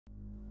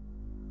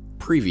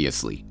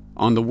Previously,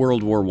 on the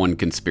World War I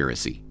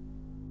conspiracy.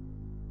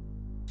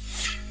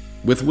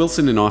 With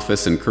Wilson in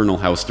office and Colonel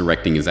House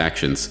directing his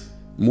actions,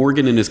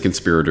 Morgan and his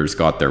conspirators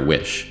got their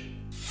wish.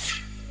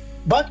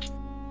 But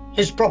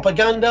his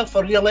propaganda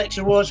for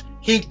re-election was,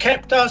 he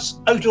kept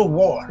us out of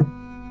war.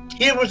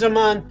 Here was a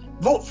man,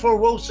 vote for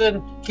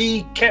Wilson,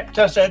 he kept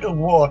us out of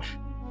war.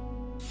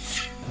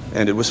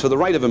 And it was for the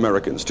right of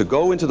Americans to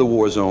go into the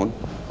war zone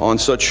on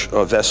such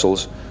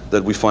vessels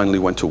that we finally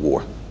went to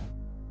war.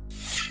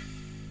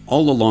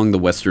 All along the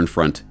Western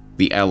Front,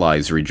 the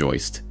Allies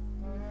rejoiced.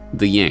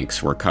 The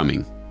Yanks were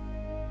coming.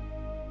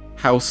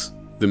 House,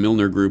 the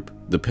Milner Group,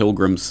 the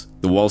Pilgrims,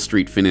 the Wall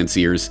Street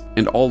financiers,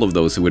 and all of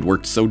those who had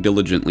worked so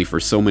diligently for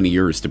so many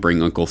years to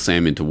bring Uncle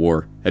Sam into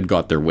war had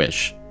got their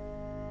wish.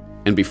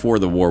 And before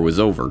the war was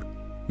over,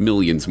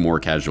 millions more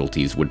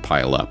casualties would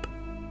pile up.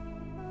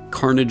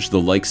 Carnage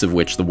the likes of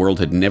which the world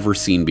had never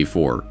seen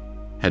before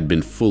had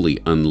been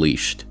fully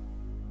unleashed.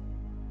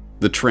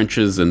 The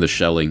trenches and the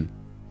shelling,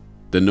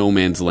 the no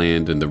man's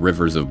land and the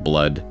rivers of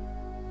blood,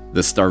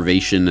 the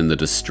starvation and the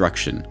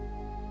destruction,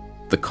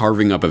 the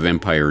carving up of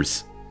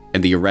empires,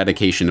 and the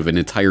eradication of an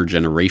entire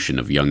generation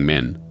of young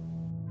men.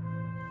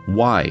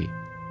 Why?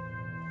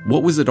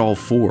 What was it all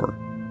for?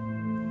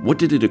 What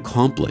did it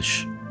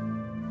accomplish?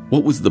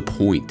 What was the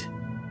point?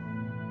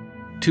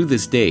 To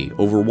this day,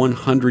 over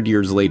 100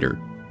 years later,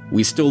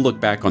 we still look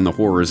back on the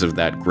horrors of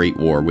that great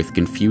war with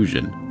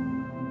confusion.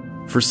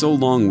 For so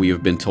long we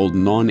have been told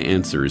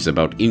non-answers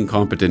about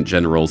incompetent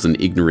generals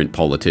and ignorant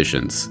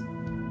politicians.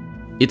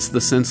 It's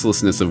the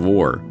senselessness of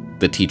war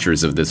the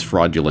teachers of this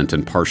fraudulent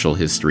and partial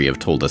history have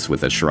told us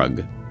with a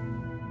shrug.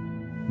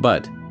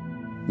 But,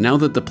 now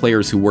that the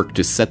players who worked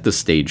to set the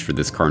stage for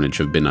this carnage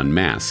have been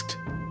unmasked,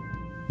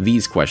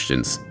 these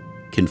questions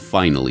can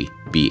finally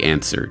be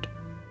answered.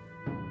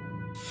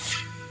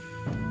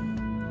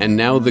 And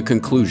now the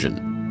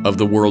conclusion of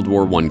the World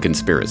War I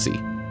conspiracy.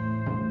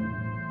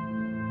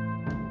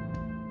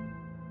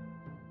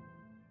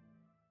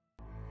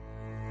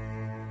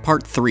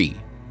 Part 3.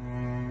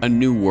 A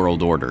New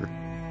World Order.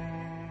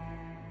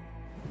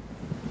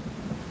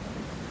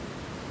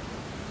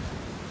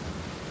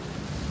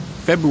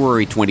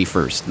 February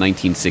 21st,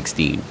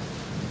 1916.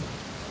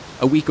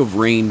 A week of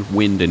rain,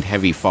 wind, and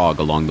heavy fog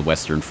along the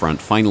Western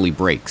Front finally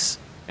breaks,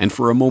 and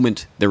for a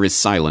moment there is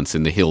silence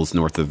in the hills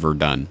north of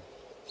Verdun.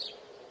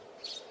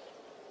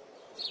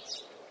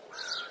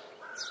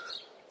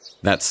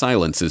 That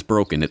silence is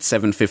broken at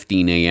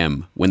 7:15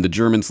 a.m. when the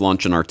Germans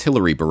launch an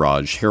artillery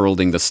barrage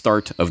heralding the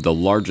start of the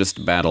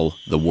largest battle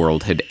the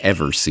world had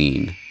ever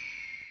seen.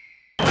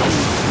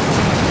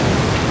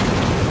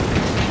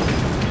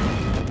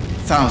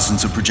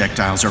 Thousands of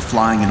projectiles are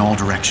flying in all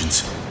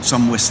directions,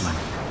 some whistling,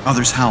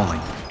 others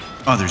howling,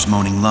 others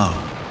moaning low,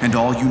 and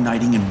all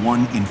uniting in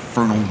one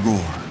infernal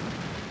roar.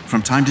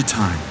 From time to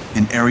time,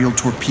 an aerial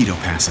torpedo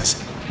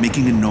passes,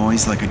 making a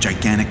noise like a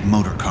gigantic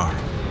motor car.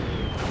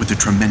 With a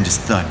tremendous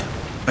thud,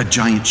 a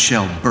giant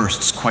shell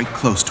bursts quite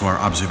close to our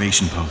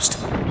observation post,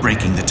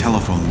 breaking the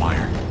telephone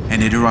wire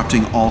and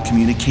interrupting all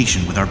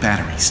communication with our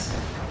batteries.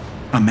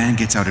 A man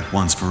gets out at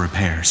once for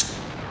repairs,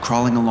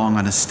 crawling along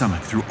on his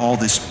stomach through all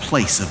this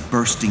place of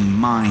bursting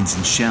mines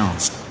and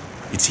shells.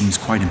 It seems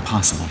quite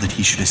impossible that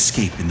he should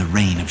escape in the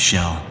rain of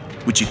shell,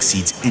 which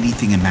exceeds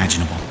anything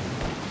imaginable.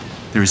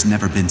 There has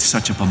never been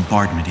such a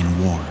bombardment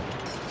in war.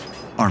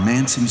 Our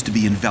man seems to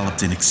be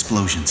enveloped in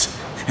explosions,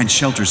 and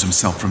shelters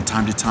himself from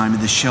time to time in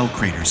the shell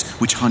craters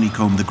which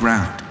honeycomb the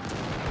ground.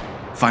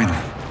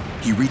 Finally,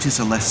 he reaches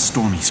a less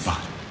stormy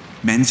spot,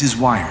 mends his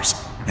wires,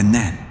 and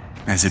then,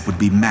 as it would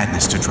be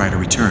madness to try to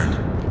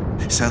return,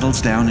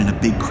 settles down in a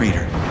big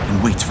crater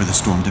and waits for the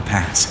storm to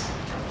pass.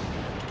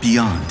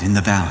 Beyond, in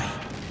the valley,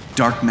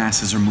 dark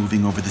masses are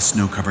moving over the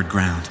snow-covered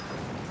ground.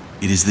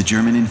 It is the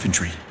German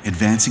infantry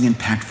advancing in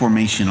packed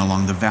formation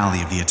along the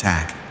valley of the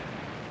attack.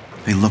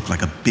 They look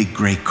like a big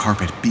gray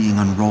carpet being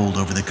unrolled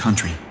over the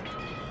country.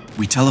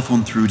 We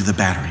telephone through to the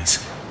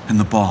batteries, and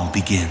the ball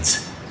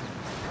begins.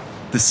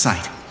 The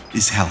sight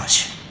is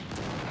hellish.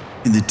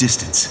 In the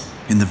distance,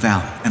 in the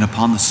valley, and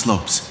upon the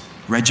slopes,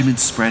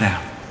 regiments spread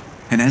out,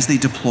 and as they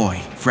deploy,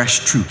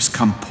 fresh troops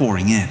come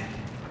pouring in.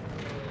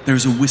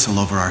 There's a whistle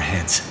over our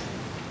heads.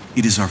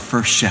 It is our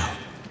first shell.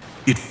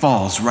 It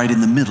falls right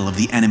in the middle of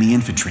the enemy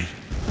infantry.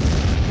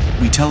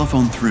 We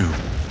telephone through,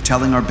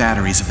 telling our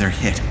batteries of their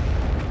hit,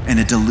 and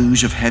a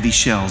deluge of heavy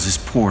shells is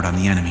poured on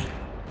the enemy.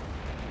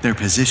 Their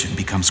position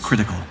becomes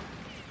critical.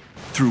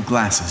 Through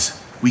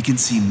glasses, we can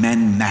see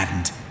men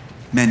maddened,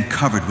 men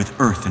covered with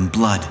earth and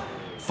blood,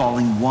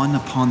 falling one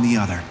upon the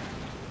other.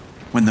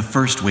 When the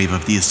first wave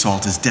of the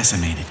assault is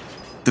decimated,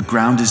 the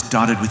ground is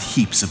dotted with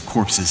heaps of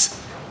corpses.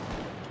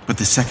 But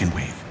the second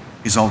wave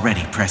is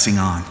already pressing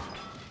on.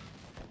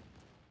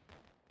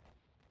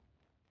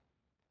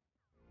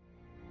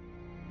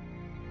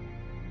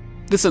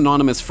 This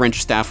anonymous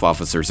French staff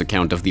officer's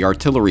account of the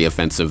artillery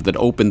offensive that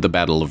opened the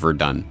Battle of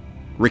Verdun,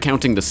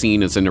 recounting the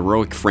scene as an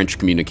heroic French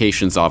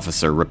communications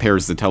officer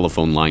repairs the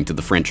telephone line to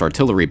the French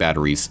artillery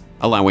batteries,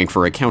 allowing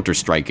for a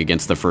counterstrike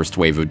against the first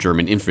wave of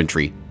German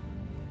infantry,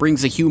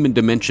 brings a human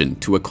dimension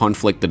to a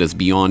conflict that is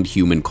beyond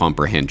human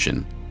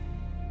comprehension.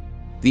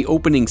 The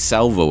opening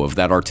salvo of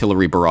that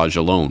artillery barrage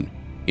alone,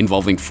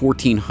 involving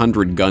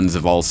 1,400 guns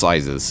of all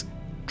sizes,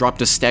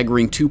 dropped a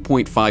staggering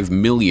 2.5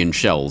 million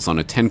shells on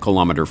a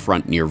 10-kilometer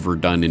front near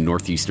Verdun in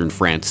northeastern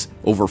France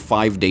over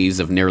 5 days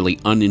of nearly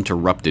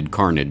uninterrupted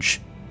carnage,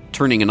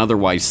 turning an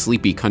otherwise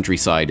sleepy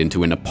countryside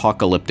into an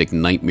apocalyptic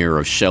nightmare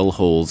of shell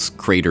holes,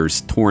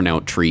 craters,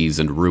 torn-out trees,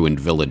 and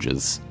ruined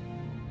villages.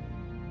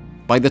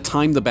 By the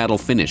time the battle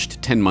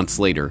finished 10 months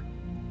later,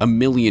 1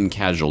 million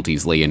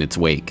casualties lay in its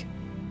wake.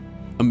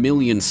 1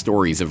 million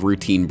stories of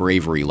routine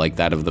bravery like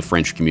that of the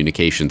French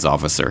communications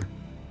officer.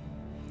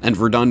 And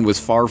Verdun was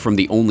far from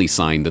the only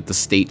sign that the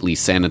stately,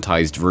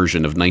 sanitized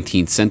version of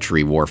 19th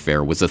century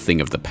warfare was a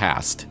thing of the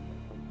past.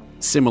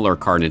 Similar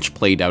carnage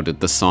played out at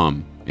the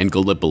Somme, and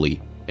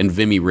Gallipoli, and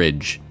Vimy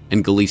Ridge,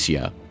 and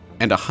Galicia,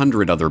 and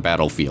 100 other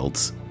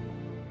battlefields.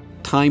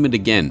 Time and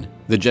again,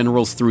 the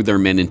generals threw their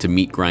men into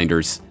meat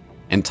grinders,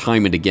 and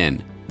time and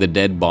again, the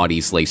dead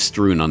bodies lay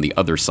strewn on the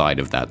other side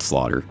of that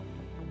slaughter.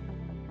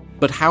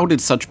 But how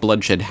did such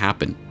bloodshed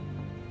happen?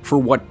 For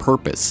what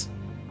purpose?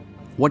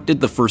 What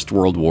did the First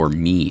World War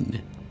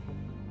mean?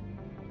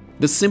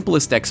 The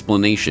simplest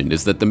explanation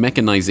is that the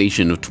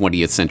mechanization of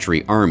 20th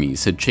century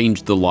armies had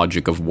changed the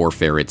logic of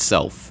warfare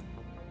itself.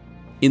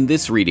 In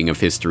this reading of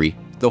history,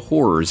 the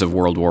horrors of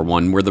World War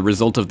I were the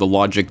result of the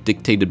logic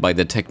dictated by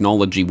the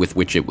technology with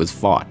which it was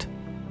fought.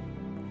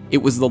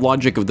 It was the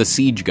logic of the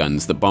siege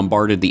guns that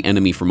bombarded the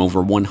enemy from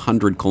over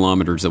 100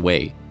 kilometers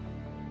away.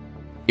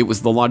 It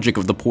was the logic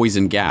of the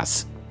poison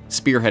gas,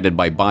 spearheaded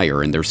by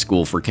Bayer and their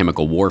School for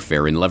Chemical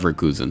Warfare in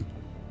Leverkusen.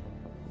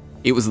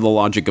 It was the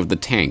logic of the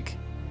tank,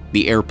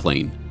 the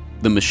airplane,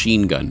 the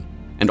machine gun,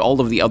 and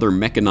all of the other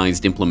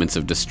mechanized implements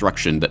of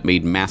destruction that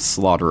made mass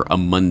slaughter a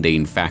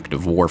mundane fact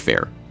of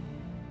warfare.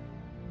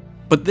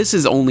 But this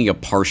is only a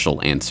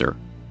partial answer.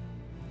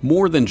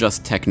 More than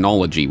just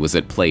technology was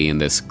at play in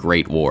this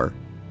Great War,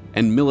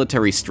 and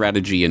military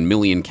strategy and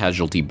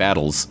million-casualty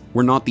battles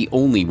were not the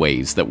only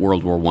ways that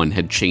World War I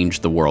had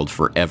changed the world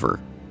forever.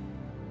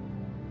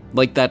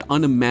 Like that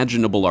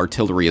unimaginable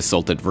artillery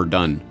assault at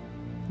Verdun,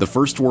 the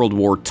First World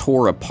War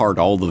tore apart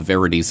all the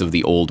verities of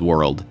the old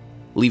world,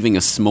 leaving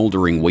a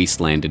smoldering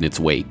wasteland in its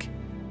wake.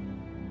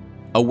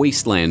 A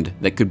wasteland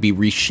that could be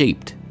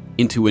reshaped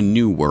into a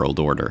new world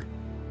order.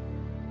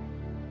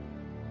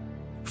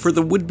 For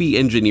the would-be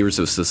engineers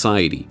of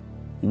society,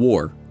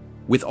 war,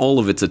 with all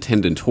of its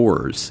attendant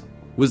horrors,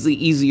 was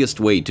the easiest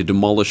way to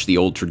demolish the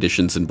old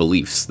traditions and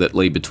beliefs that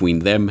lay between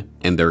them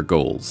and their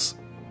goals.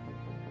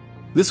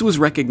 This was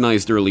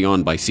recognized early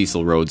on by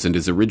Cecil Rhodes and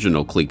his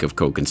original clique of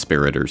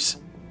co-conspirators.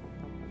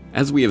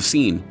 As we have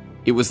seen,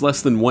 it was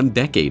less than 1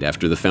 decade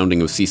after the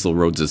founding of Cecil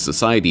Rhodes'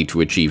 society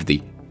to achieve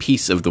the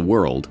peace of the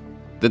world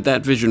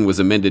that vision was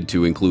amended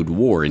to include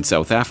war in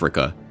South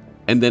Africa,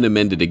 and then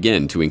amended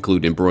again to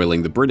include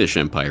embroiling the British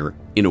Empire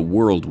in a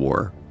world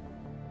war.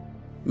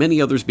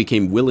 Many others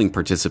became willing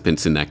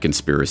participants in that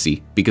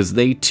conspiracy because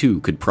they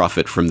too could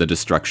profit from the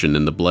destruction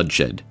and the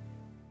bloodshed.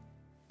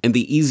 And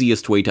the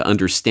easiest way to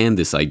understand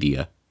this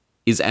idea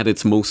is at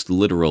its most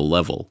literal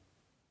level: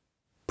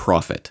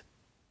 profit.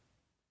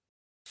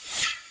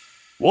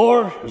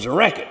 War is a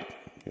racket.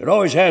 It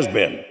always has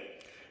been.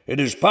 It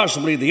is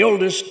possibly the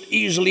oldest,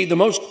 easily the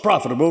most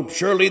profitable,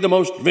 surely the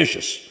most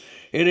vicious.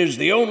 It is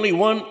the only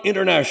one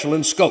international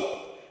in scope.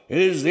 It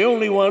is the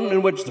only one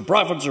in which the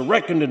profits are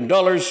reckoned in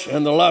dollars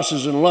and the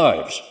losses in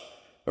lives.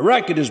 A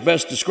racket is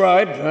best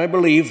described, I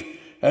believe,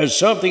 as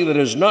something that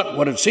is not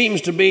what it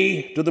seems to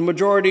be to the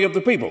majority of the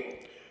people.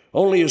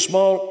 Only a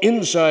small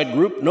inside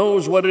group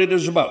knows what it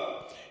is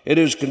about. It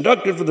is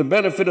conducted for the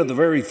benefit of the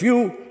very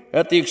few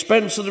at the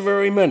expense of the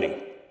very many.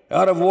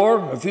 Out of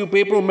war, a few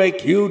people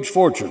make huge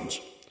fortunes.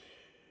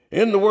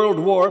 In the World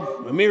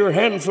War, a mere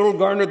handful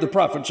garnered the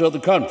profits of the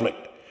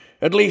conflict.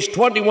 At least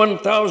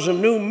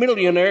 21,000 new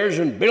millionaires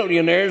and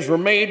billionaires were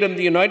made in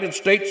the United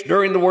States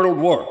during the World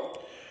War.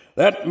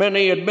 That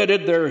many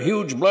admitted their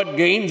huge blood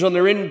gains on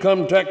their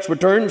income tax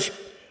returns.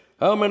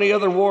 How many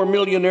other war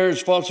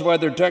millionaires falsified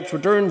their tax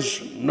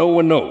returns? No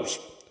one knows.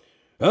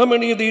 How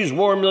many of these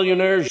war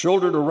millionaires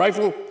shouldered a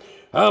rifle?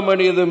 How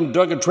many of them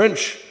dug a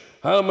trench?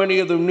 How many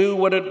of them knew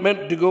what it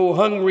meant to go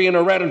hungry in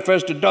a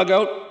rat-infested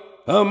dugout?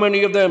 How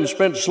many of them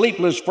spent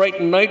sleepless,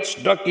 frightened nights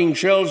ducking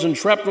shells and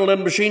shrapnel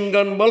and machine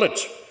gun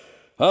bullets?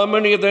 How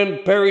many of them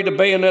parried a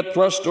bayonet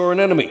thrust or an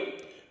enemy?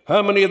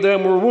 How many of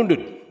them were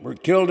wounded, were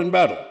killed in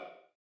battle?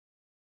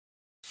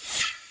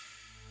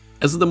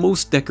 As the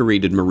most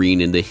decorated Marine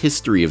in the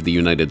history of the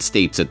United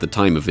States at the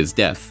time of his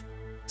death,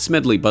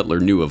 Smedley Butler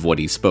knew of what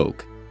he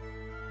spoke.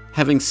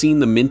 Having seen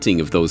the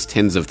minting of those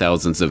tens of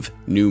thousands of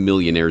new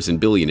millionaires and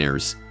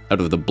billionaires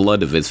out of the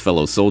blood of his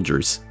fellow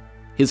soldiers,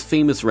 his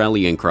famous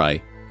rallying cry,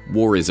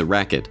 "War is a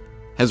racket,"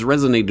 has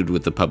resonated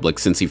with the public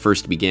since he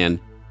first began,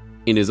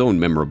 in his own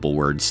memorable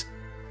words,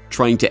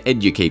 trying to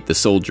educate the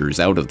soldiers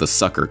out of the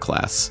sucker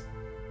class.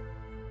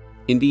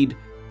 Indeed,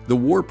 the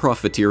war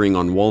profiteering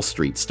on Wall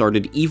Street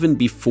started even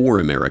before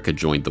America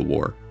joined the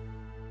war.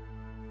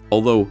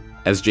 Although,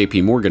 As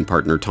JP Morgan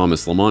partner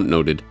Thomas Lamont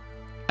noted,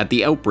 at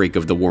the outbreak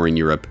of the war in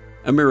Europe,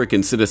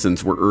 American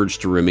citizens were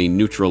urged to remain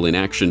neutral in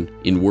action,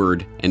 in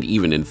word, and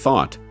even in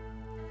thought.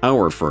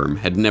 Our firm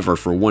had never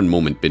for one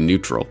moment been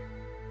neutral.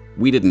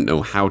 We didn't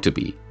know how to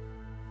be.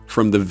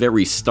 From the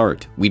very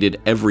start, we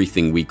did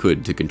everything we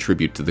could to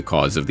contribute to the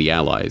cause of the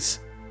Allies.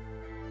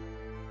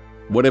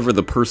 Whatever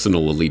the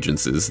personal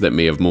allegiances that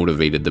may have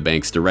motivated the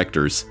bank's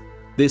directors,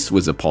 this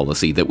was a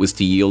policy that was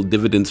to yield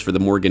dividends for the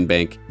Morgan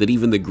Bank that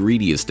even the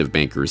greediest of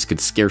bankers could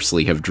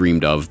scarcely have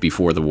dreamed of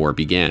before the war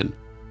began.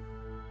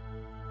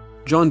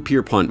 John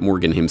Pierpont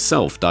Morgan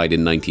himself died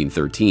in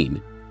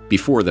 1913,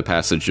 before the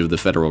passage of the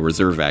Federal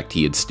Reserve Act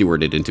he had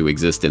stewarded into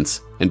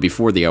existence, and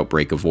before the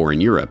outbreak of war in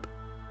Europe.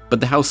 But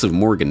the House of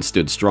Morgan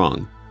stood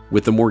strong,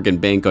 with the Morgan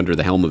Bank under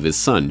the helm of his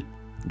son,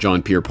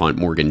 John Pierpont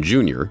Morgan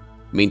Jr.,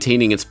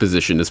 maintaining its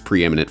position as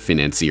preeminent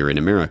financier in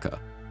America.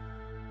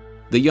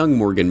 The young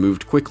Morgan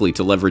moved quickly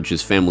to leverage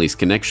his family's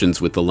connections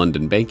with the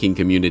London banking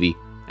community,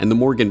 and the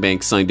Morgan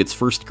Bank signed its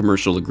first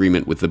commercial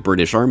agreement with the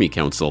British Army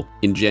Council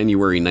in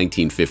January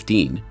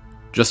 1915,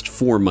 just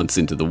 4 months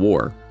into the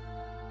war.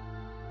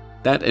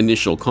 That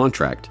initial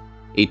contract,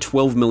 a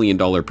 $12 million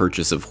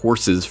purchase of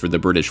horses for the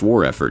British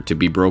war effort to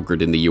be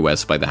brokered in the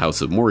US by the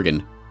House of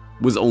Morgan,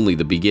 was only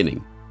the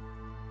beginning.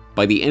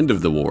 By the end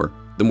of the war,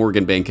 the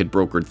Morgan Bank had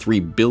brokered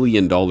 $3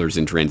 billion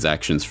in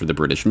transactions for the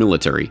British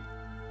military,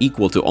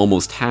 equal to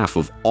almost half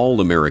of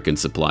all American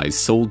supplies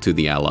sold to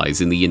the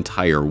Allies in the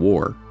entire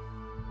war.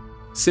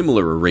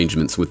 Similar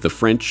arrangements with the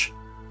French,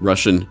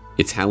 Russian,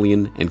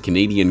 Italian, and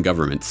Canadian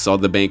governments saw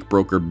the bank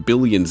broker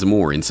billions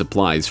more in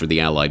supplies for the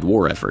Allied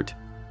war effort.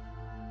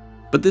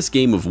 But this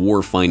game of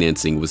war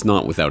financing was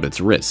not without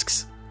its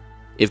risks.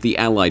 If the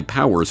Allied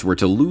powers were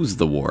to lose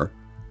the war,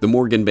 the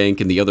Morgan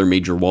Bank and the other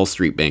major Wall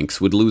Street banks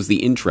would lose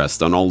the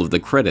interest on all of the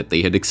credit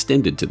they had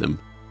extended to them.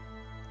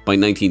 By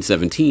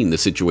 1917, the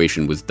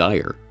situation was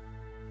dire.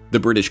 The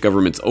British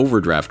government's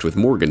overdraft with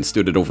Morgan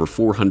stood at over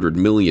 $400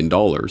 million,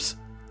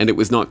 and it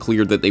was not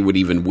clear that they would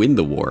even win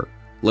the war,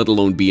 let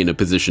alone be in a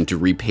position to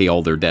repay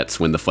all their debts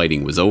when the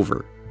fighting was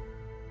over.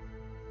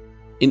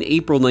 In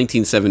April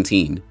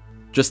 1917,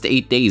 just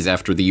 8 days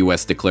after the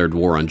US declared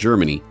war on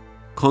Germany,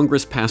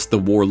 Congress passed the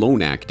War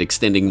Loan Act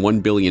extending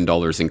 $1 billion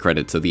in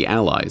credit to the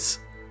Allies.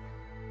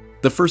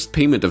 The first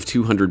payment of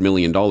 $200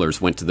 million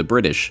went to the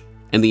British,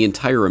 and the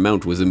entire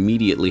amount was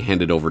immediately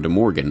handed over to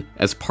Morgan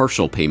as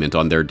partial payment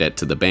on their debt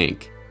to the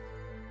bank.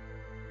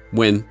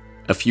 When,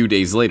 a few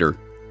days later,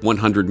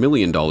 $100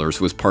 million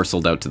was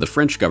parceled out to the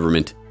French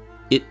government,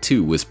 it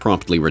too was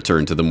promptly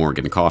returned to the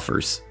Morgan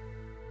coffers.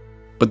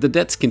 But the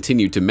debts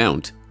continued to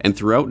mount, and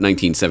throughout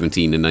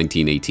 1917 and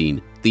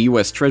 1918, the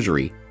US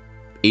Treasury,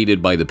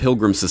 aided by the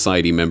Pilgrim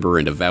Society member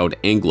and avowed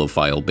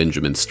Anglophile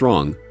Benjamin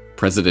Strong,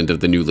 president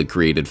of the newly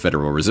created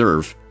Federal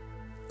Reserve,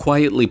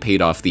 quietly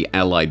paid off the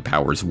Allied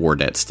powers' war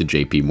debts to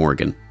JP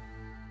Morgan.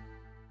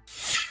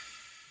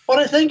 What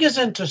I think is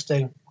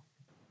interesting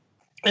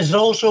is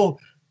also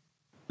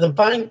the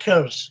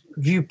bankers'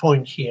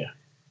 viewpoint here.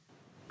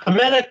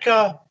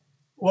 America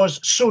was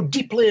so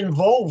deeply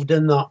involved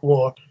in that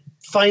war,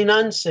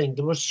 financing.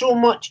 There was so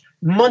much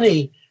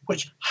money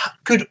which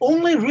could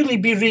only really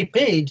be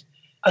repaid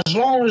as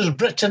long as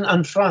Britain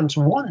and France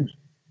won.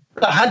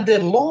 That had they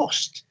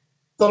lost,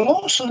 the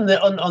loss on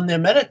the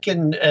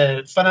American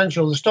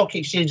the stock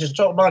exchange, the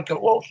stock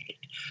market, Wall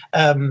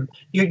Street,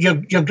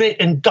 your great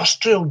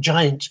industrial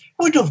giants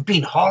would have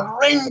been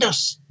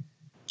horrendous.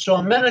 So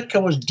America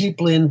was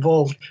deeply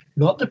involved,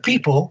 not the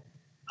people,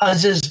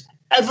 as is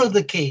ever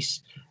the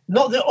case,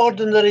 not the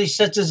ordinary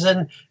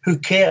citizen who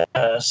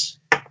cares,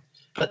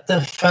 but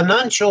the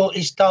financial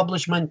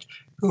establishment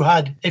who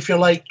had, if you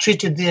like,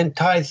 treated the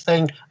entire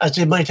thing as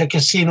they might a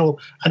casino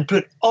and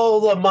put all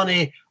the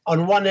money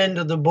on one end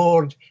of the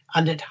board,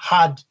 and it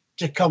had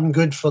to come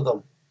good for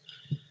them.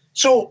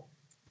 So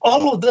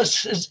all of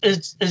this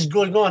is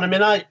going on. I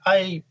mean,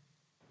 I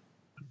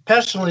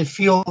personally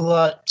feel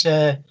that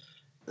the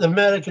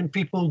American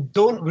people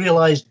don't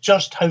realize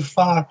just how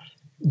far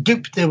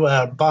duped they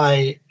were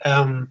by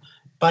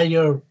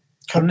your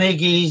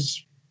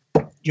Carnegies,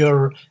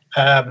 your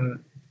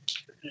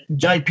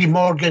JP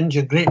Morgans,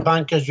 your great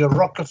bankers, your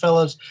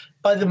Rockefellers,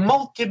 by the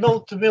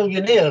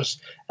multi-millionaires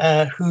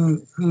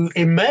who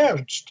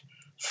emerged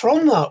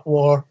from that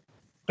war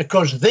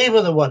because they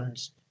were the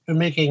ones who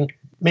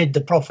made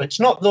the profits,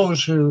 not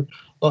those who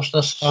lost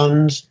their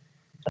sons,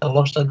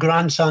 lost their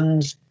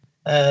grandsons,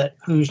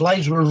 whose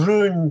lives were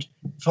ruined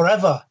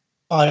forever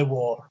by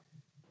war.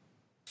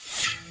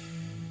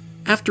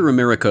 After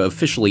America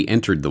officially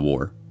entered the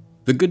war,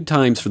 the good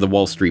times for the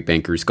Wall Street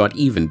bankers got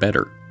even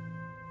better.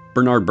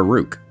 Bernard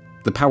Baruch,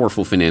 the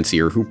powerful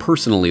financier who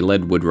personally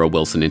led Woodrow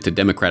Wilson into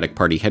Democratic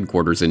Party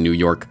headquarters in New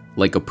York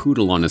like a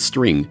poodle on a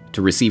string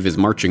to receive his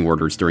marching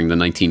orders during the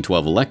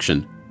 1912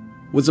 election,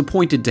 was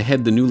appointed to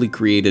head the newly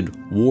created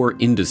War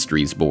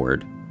Industries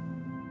Board.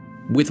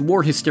 With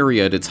war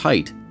hysteria at its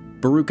height,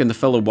 Baruch and the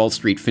fellow Wall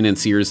Street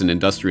financiers and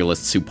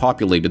industrialists who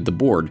populated the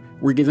board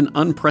were given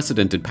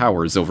unprecedented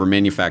powers over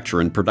manufacture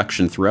and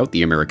production throughout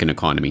the American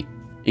economy,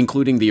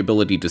 including the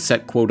ability to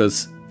set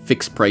quotas,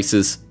 fix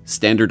prices,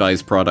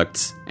 standardize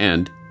products,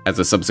 and, as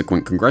a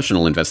subsequent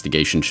congressional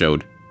investigation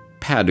showed,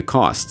 pad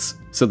costs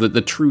so that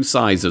the true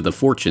size of the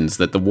fortunes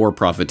that the war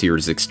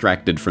profiteers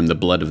extracted from the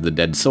blood of the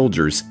dead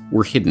soldiers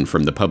were hidden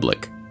from the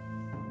public.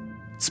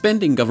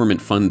 Spending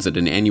government funds at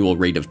an annual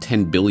rate of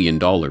 $10 billion,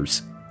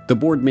 the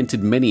board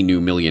minted many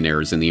new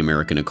millionaires in the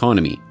American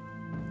economy.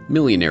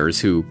 Millionaires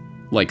who,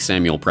 like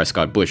Samuel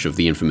Prescott Bush of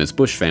the infamous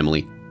Bush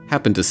family,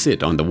 happened to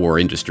sit on the War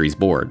Industries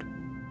Board.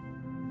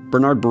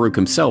 Bernard Baruch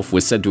himself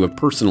was said to have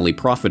personally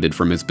profited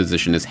from his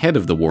position as head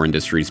of the War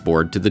Industries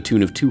Board to the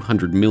tune of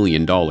 $200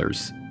 million.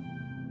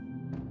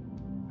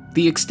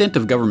 The extent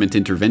of government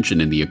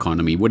intervention in the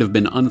economy would have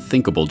been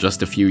unthinkable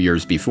just a few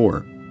years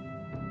before.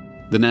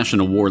 The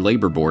National War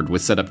Labor Board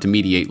was set up to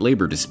mediate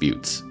labor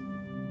disputes.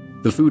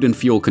 The Food and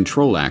Fuel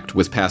Control Act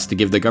was passed to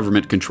give the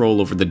government control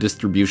over the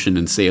distribution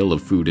and sale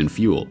of food and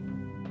fuel.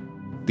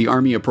 The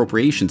Army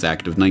Appropriations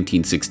Act of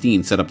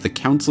 1916 set up the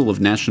Council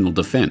of National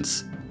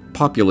Defense,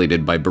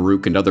 populated by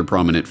Baruch and other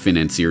prominent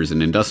financiers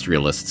and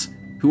industrialists,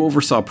 who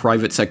oversaw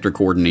private sector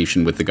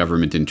coordination with the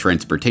government in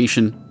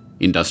transportation,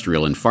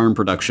 industrial and farm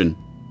production,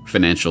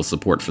 financial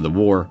support for the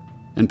war,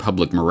 and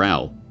public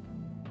morale.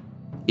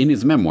 In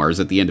his memoirs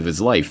at the end of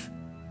his life,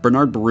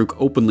 Bernard Baruch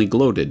openly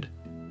gloated,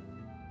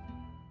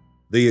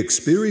 "The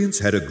experience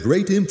had a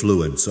great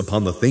influence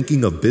upon the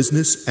thinking of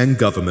business and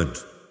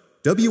government.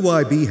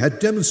 WIB had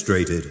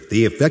demonstrated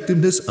the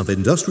effectiveness of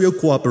industrial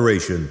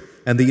cooperation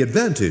and the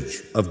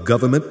advantage of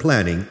government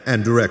planning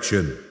and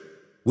direction.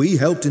 We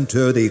helped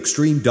inter the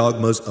extreme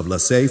dogmas of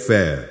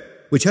laissez-faire,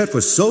 which had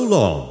for so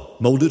long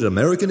molded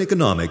American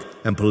economic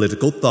and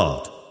political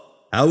thought.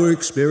 Our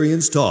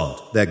experience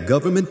taught that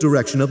government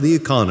direction of the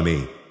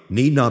economy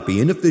need not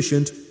be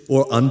inefficient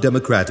or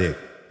undemocratic,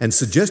 and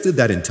suggested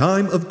that in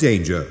time of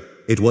danger,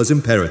 it was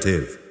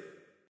imperative."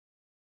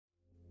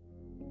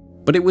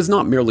 But it was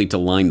not merely to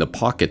line the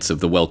pockets of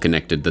the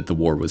well-connected that the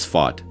war was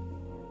fought.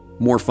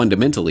 More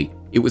fundamentally,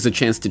 it was a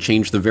chance to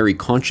change the very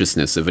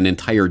consciousness of an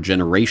entire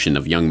generation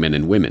of young men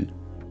and women.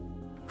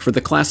 For the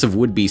class of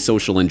would-be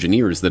social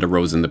engineers that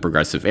arose in the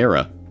Progressive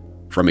Era,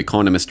 from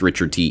economist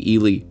Richard T.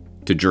 Ely,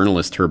 to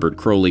journalist Herbert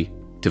Croly,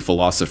 to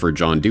philosopher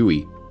John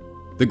Dewey,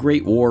 the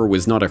Great War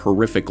was not a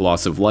horrific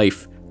loss of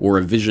life or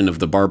a vision of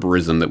the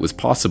barbarism that was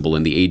possible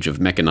in the age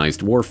of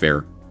mechanized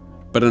warfare,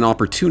 but an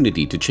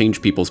opportunity to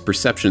change people's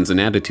perceptions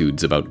and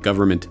attitudes about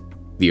government,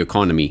 the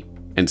economy,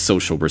 and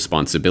social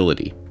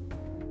responsibility.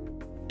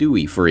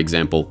 Dewey, for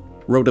example,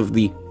 wrote of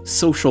the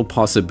social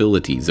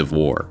possibilities of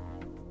war.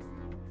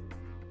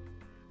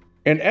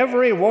 In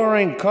every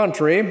warring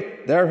country,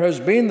 there has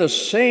been the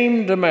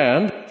same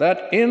demand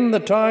that in the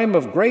time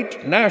of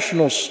great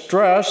national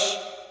stress,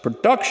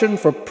 production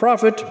for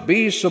profit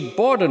be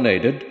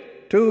subordinated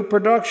to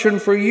production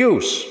for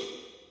use.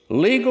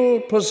 Legal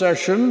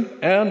possession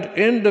and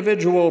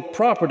individual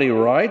property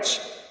rights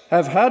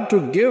have had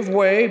to give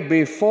way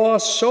before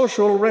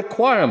social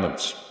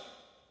requirements.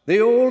 The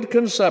old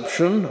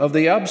conception of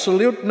the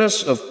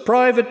absoluteness of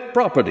private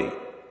property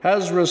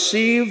has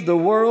received the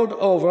world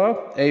over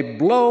a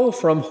blow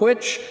from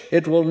which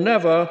it will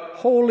never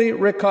wholly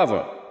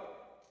recover.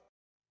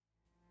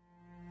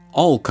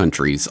 All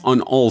countries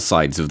on all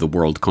sides of the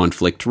world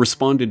conflict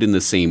responded in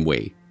the same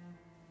way,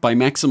 by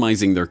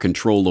maximizing their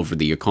control over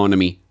the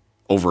economy,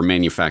 over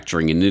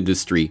manufacturing and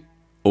industry,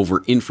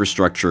 over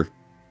infrastructure,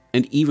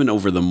 and even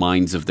over the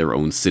minds of their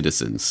own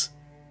citizens.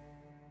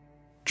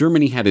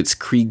 Germany had its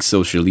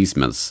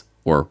Kriegssozialismus,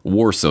 or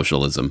war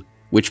socialism,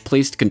 which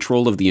placed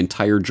control of the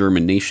entire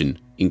German nation,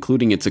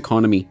 including its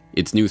economy,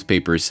 its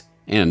newspapers,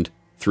 and,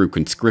 through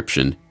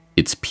conscription,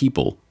 its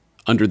people,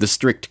 under the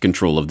strict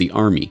control of the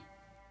army.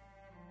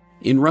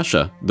 In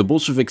Russia, the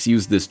Bolsheviks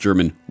used this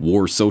German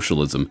war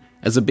socialism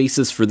as a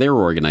basis for their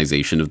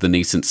organization of the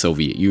nascent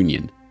Soviet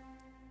Union.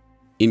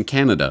 In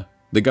Canada,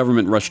 the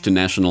government rushed to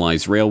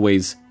nationalize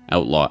railways,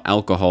 outlaw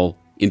alcohol,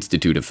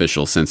 institute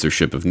official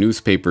censorship of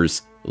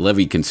newspapers,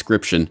 levy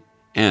conscription,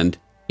 and,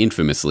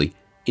 infamously,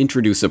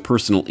 introduce a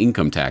personal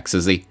income tax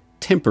as a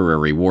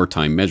temporary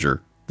wartime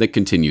measure that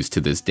continues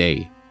to this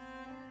day.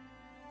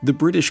 The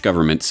British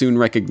government soon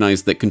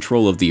recognized that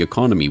control of the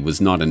economy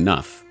was not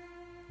enough.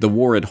 The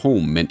war at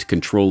home meant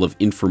control of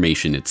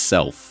information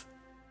itself.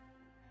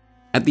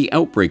 At the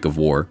outbreak of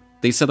war,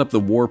 they set up the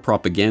War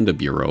Propaganda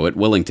Bureau at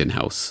Wellington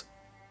House.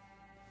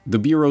 The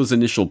Bureau's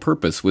initial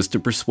purpose was to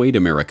persuade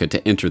America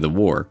to enter the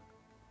war,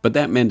 but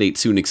that mandate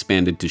soon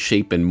expanded to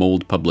shape and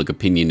mold public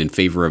opinion in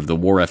favor of the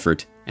war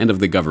effort and of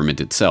the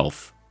government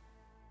itself.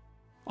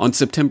 On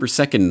September 2,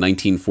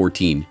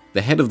 1914,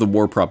 the head of the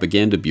War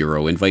Propaganda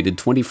Bureau invited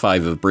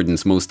 25 of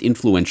Britain's most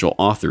influential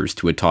authors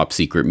to a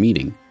top-secret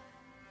meeting.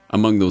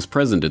 Among those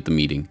present at the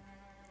meeting,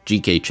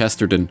 G.K.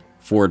 Chesterton,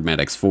 Ford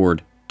Madox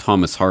Ford,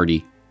 Thomas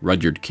Hardy,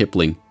 Rudyard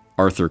Kipling,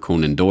 Arthur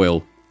Conan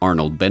Doyle,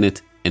 Arnold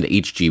Bennett, and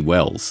H.G.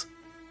 Wells.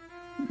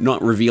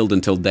 Not revealed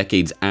until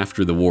decades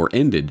after the war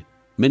ended,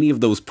 many of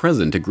those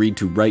present agreed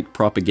to write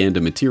propaganda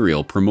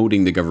material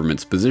promoting the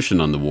government's position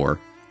on the war,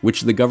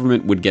 which the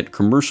government would get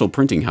commercial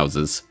printing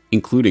houses,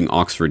 including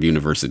Oxford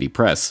University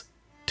Press,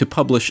 to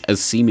publish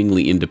as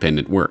seemingly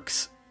independent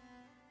works.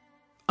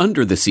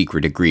 Under the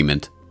secret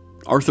agreement,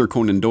 Arthur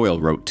Conan Doyle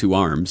wrote Two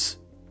Arms,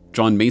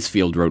 John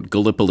Masefield wrote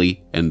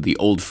Gallipoli and The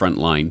Old Front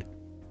Line,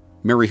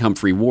 Mary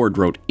Humphrey Ward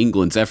wrote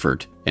England's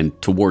Effort and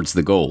Towards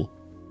the Goal,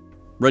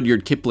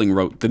 Rudyard Kipling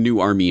wrote The New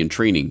Army in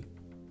Training,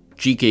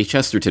 G.K.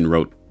 Chesterton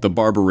wrote The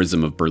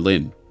Barbarism of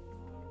Berlin.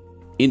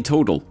 In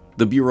total,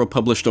 the Bureau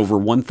published over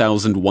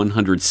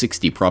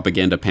 1,160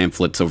 propaganda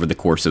pamphlets over the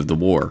course of the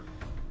war.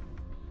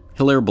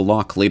 Hilaire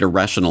Belloc later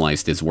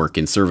rationalized his work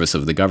in service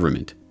of the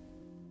government.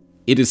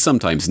 It is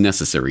sometimes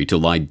necessary to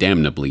lie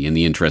damnably in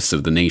the interests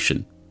of the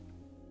nation.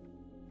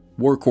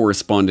 War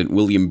correspondent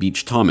William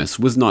Beach Thomas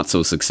was not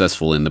so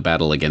successful in the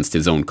battle against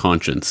his own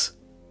conscience.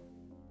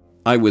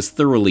 I was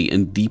thoroughly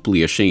and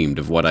deeply ashamed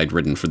of what I'd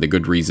written for the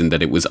good reason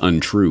that it was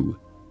untrue.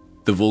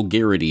 The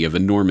vulgarity of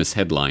enormous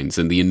headlines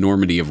and the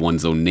enormity of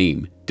one's own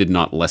name did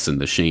not lessen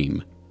the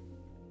shame.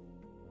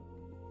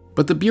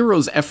 But the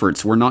Bureau's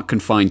efforts were not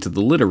confined to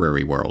the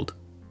literary world.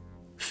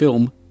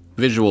 Film,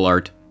 visual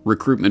art,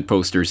 recruitment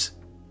posters,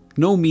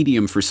 no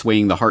medium for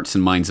swaying the hearts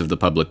and minds of the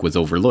public was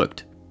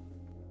overlooked.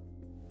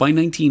 By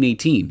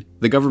 1918,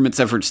 the government's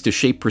efforts to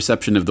shape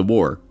perception of the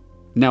war,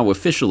 now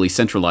officially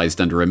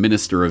centralized under a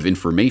Minister of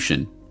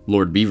Information,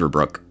 Lord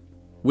Beaverbrook,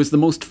 was the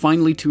most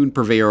finely tuned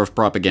purveyor of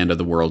propaganda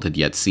the world had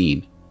yet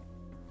seen.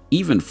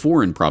 Even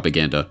foreign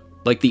propaganda,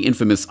 like the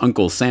infamous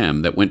Uncle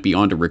Sam that went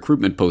beyond a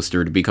recruitment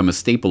poster to become a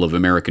staple of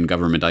American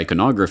government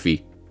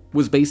iconography,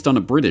 was based on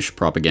a British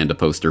propaganda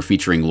poster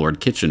featuring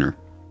Lord Kitchener.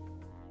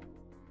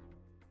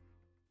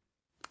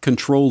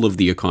 Control of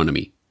the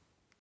economy.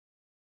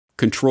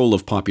 Control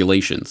of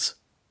populations.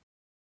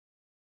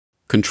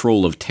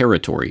 Control of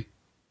territory.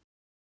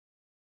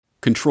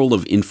 Control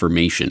of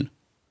information.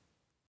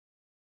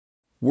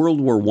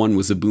 World War I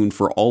was a boon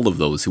for all of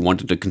those who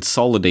wanted to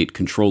consolidate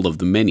control of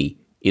the many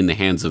in the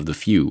hands of the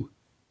few.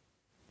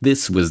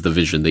 This was the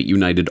vision that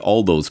united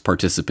all those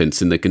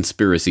participants in the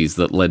conspiracies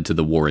that led to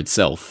the war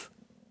itself.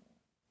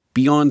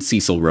 Beyond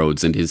Cecil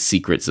Rhodes and his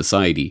secret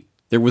society,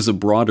 there was a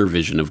broader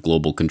vision of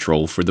global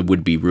control for the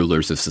would-be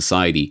rulers of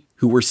society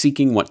who were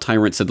seeking what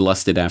tyrants had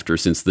lusted after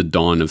since the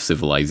dawn of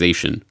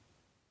civilization: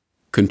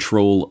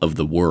 control of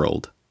the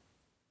world.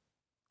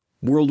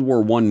 World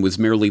War I was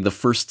merely the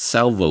first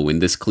salvo in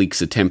this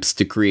clique's attempts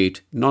to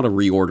create not a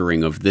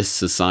reordering of this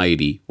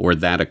society or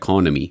that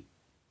economy,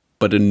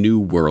 but a new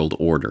world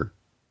order.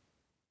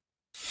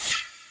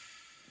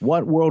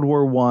 What World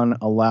War I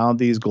allowed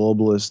these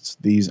globalists,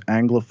 these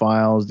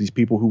Anglophiles, these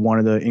people who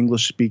wanted the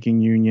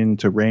English-speaking union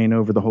to reign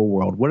over the whole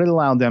world, what it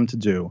allowed them to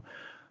do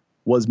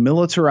was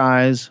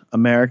militarize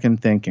American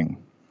thinking.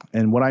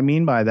 And what I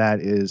mean by that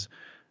is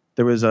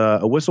there was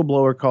a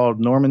whistleblower called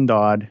Norman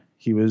Dodd.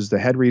 He was the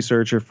head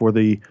researcher for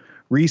the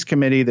Reese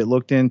Committee that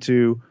looked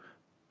into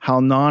how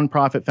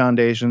nonprofit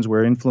foundations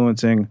were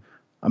influencing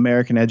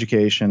American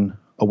education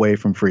away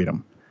from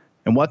freedom.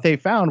 And what they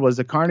found was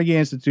the Carnegie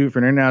Institute for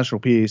International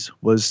Peace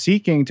was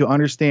seeking to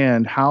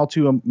understand how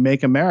to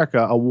make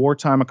America a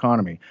wartime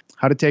economy,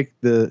 how to take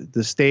the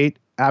state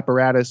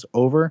apparatus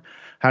over,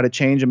 how to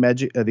change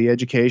the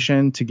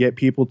education to get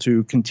people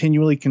to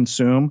continually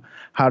consume,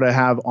 how to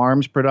have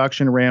arms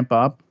production ramp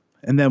up.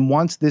 And then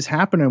once this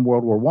happened in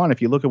World War I,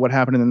 if you look at what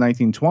happened in the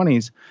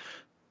 1920s,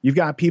 you've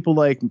got people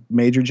like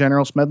Major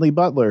General Smedley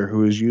Butler,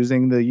 who is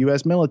using the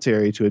U.S.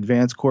 military to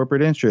advance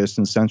corporate interests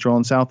in Central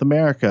and South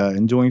America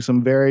and doing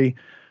some very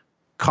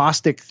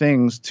caustic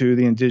things to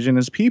the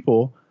indigenous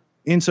people,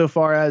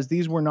 insofar as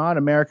these were not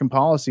American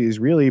policies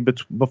really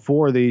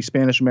before the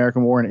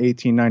Spanish-American War in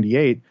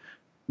 1898,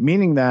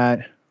 meaning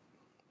that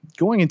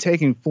going and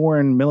taking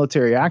foreign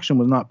military action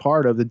was not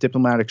part of the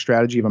diplomatic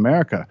strategy of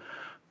America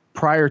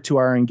prior to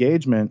our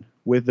engagement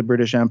with the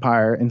British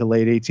Empire in the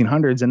late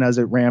 1800s and as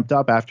it ramped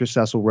up after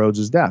Cecil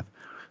Rhodes' death.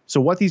 So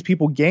what these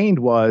people gained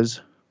was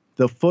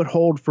the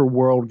foothold for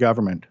world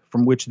government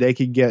from which they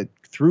could get,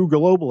 through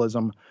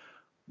globalism,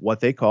 what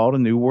they called a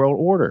New World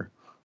Order.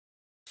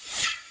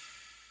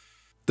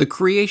 The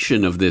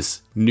creation of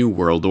this New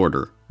World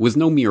Order was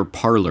no mere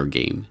parlor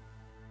game.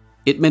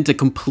 It meant a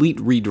complete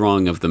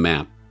redrawing of the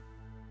map,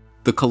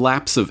 the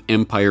collapse of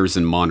empires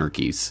and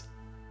monarchies,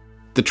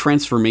 the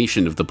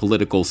transformation of the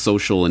political,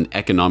 social, and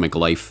economic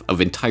life of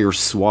entire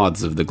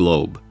swaths of the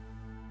globe.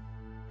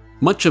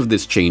 Much of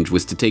this change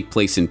was to take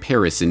place in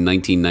Paris in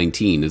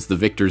 1919 as the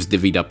victors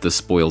divvied up the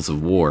spoils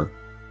of war.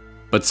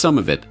 But some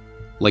of it,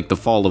 like the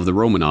fall of the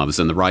Romanovs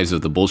and the rise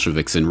of the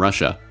Bolsheviks in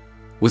Russia,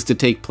 was to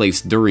take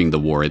place during the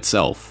war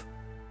itself.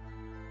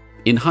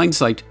 In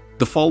hindsight,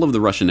 the fall of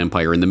the Russian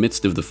Empire in the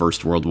midst of the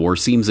First World War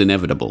seems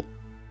inevitable.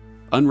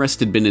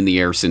 Unrest had been in the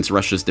air since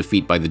Russia's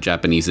defeat by the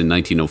Japanese in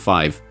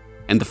 1905,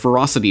 and the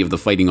ferocity of the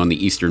fighting on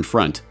the Eastern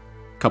Front,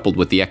 coupled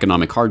with the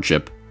economic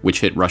hardship, which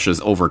hit Russia's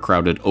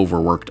overcrowded,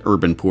 overworked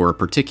urban poor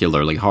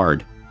particularly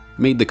hard,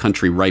 made the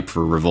country ripe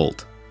for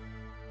revolt.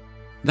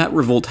 That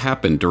revolt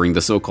happened during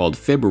the so-called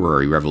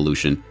February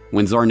Revolution,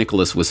 when Tsar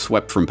Nicholas was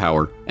swept from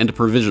power and a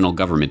provisional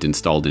government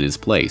installed in his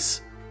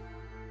place.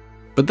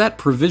 But that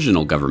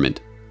provisional government,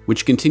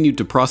 which continued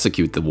to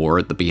prosecute the war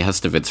at the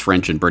behest of its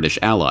French and British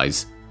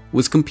allies,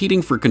 was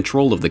competing for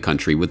control of the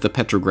country with the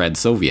Petrograd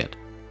Soviet,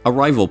 a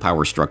rival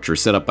power structure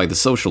set up by the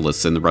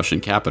socialists in the Russian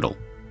capital.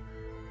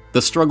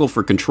 The struggle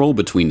for control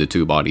between the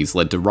two bodies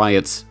led to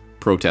riots,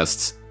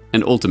 protests,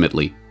 and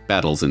ultimately,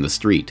 battles in the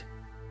street.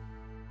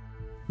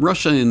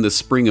 Russia in the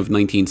spring of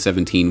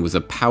 1917 was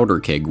a powder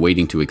keg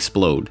waiting to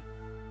explode.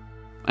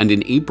 And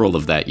in April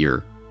of that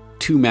year,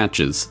 two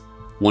matches,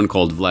 one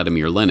called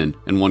Vladimir Lenin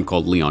and one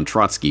called Leon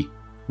Trotsky,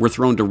 were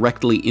thrown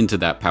directly into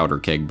that powder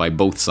keg by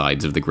both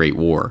sides of the Great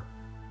War.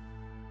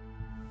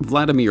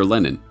 Vladimir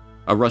Lenin,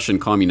 a Russian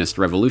communist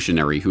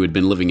revolutionary who had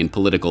been living in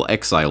political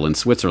exile in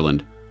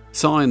Switzerland,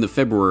 saw in the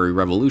February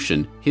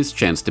Revolution his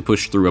chance to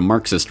push through a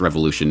Marxist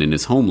revolution in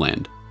his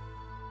homeland.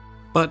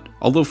 But,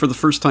 although for the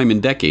first time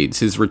in decades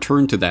his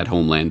return to that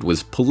homeland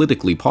was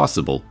politically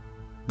possible,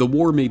 the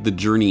war made the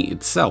journey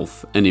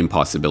itself an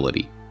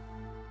impossibility.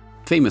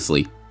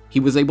 Famously, he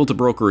was able to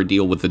broker a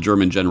deal with the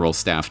German General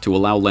Staff to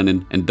allow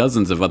Lenin and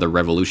dozens of other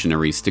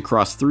revolutionaries to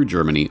cross through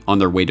Germany on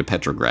their way to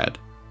Petrograd.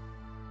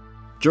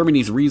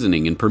 Germany's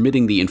reasoning in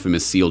permitting the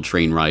infamous sealed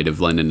train ride of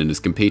Lenin and his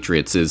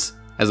compatriots is,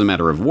 as a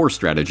matter of war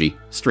strategy,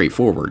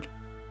 straightforward.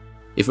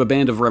 If a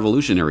band of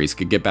revolutionaries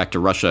could get back to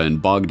Russia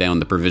and bog down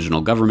the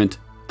provisional government,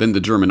 then the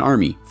German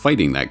army,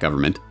 fighting that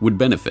government, would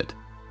benefit.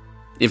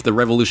 If the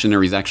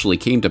revolutionaries actually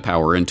came to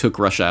power and took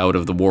Russia out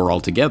of the war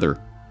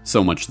altogether,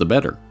 so much the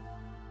better.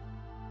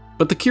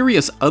 But the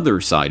curious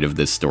other side of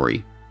this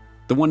story,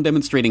 the one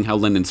demonstrating how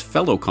Lenin's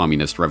fellow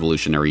communist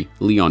revolutionary,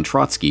 Leon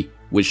Trotsky,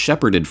 was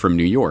shepherded from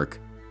New York,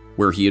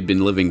 where he had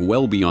been living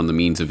well beyond the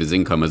means of his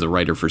income as a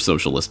writer for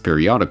socialist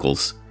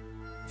periodicals,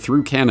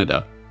 through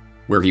Canada,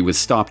 where he was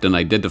stopped and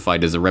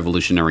identified as a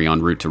revolutionary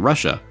en route to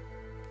Russia,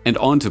 and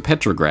on to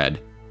Petrograd,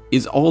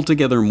 is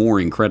altogether more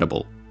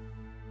incredible.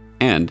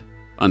 And,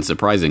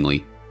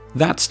 unsurprisingly,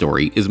 that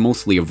story is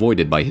mostly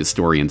avoided by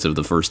historians of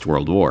the First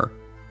World War.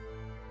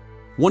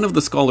 One of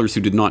the scholars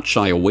who did not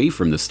shy away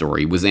from the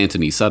story was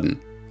Anthony Sutton,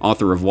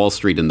 author of Wall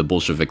Street and the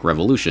Bolshevik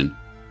Revolution,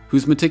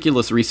 whose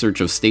meticulous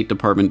research of State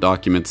Department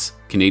documents,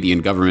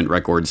 Canadian government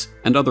records,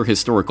 and other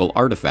historical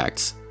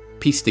artifacts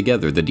pieced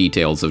together the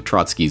details of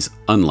Trotsky's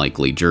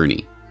unlikely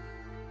journey.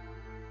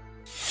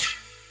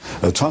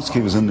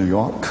 Trotsky was in New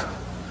York.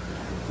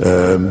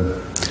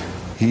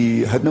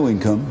 He had no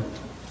income.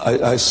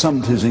 I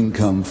summed his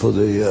income for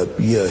the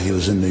year he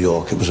was in New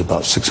York. It was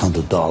about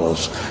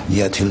 $600.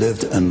 Yet he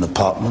lived in an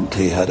apartment.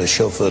 He had a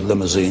chauffeured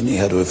limousine. He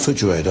had a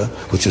refrigerator,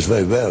 which was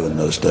very rare in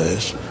those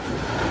days.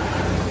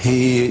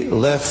 He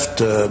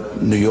left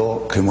New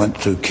York and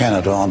went to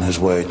Canada on his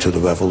way to the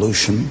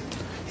revolution.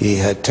 He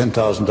had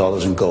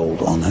 $10,000 in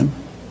gold on him.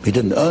 He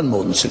didn't earn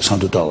more than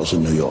 $600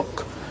 in New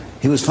York.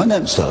 He was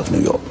financed out of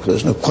New York.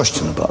 There's no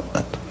question about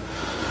that.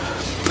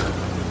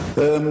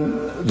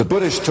 The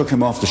British took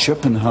him off the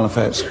ship in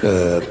Halifax,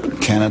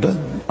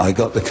 Canada. I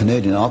got the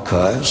Canadian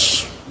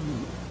archives.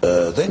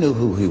 They knew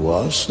who he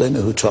was. They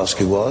knew who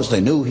Trotsky was.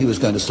 They knew he was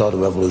going to start a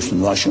revolution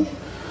in Russia.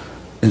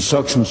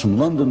 Instructions from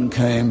London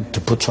came to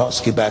put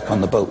Trotsky back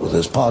on the boat with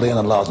his party and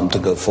allow them to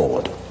go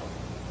forward.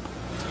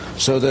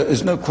 So there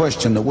is no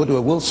question that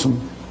Woodrow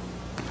Wilson,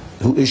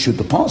 who issued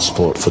the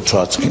passport for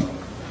Trotsky,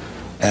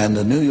 and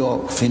the New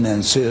York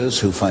financiers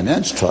who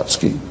financed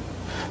Trotsky,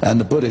 and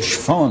the British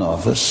Foreign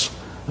Office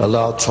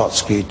allowed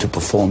Trotsky to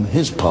perform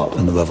his part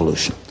in the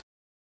revolution.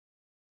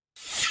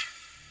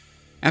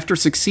 After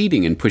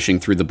succeeding in pushing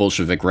through the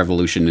Bolshevik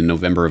Revolution in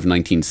November of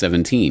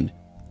 1917,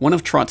 one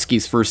of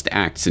Trotsky's first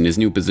acts in his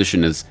new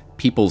position as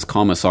People's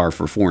Commissar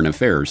for Foreign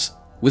Affairs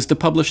was to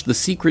publish the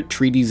secret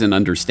treaties and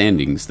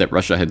understandings that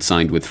Russia had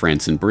signed with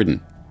France and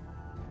Britain.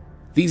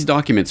 These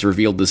documents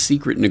revealed the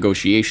secret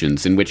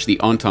negotiations in which the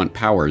Entente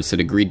powers had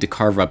agreed to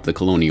carve up the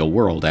colonial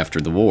world after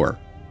the war.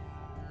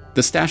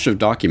 The stash of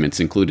documents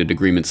included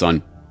agreements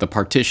on the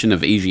partition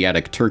of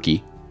Asiatic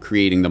Turkey,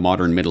 creating the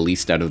modern Middle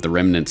East out of the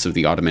remnants of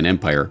the Ottoman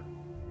Empire,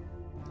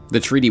 the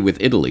treaty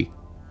with Italy,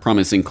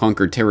 promising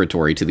conquered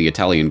territory to the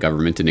Italian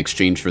government in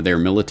exchange for their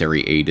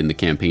military aid in the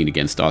campaign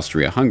against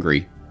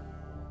Austria-Hungary,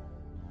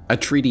 a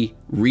treaty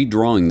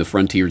redrawing the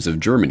frontiers of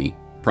Germany,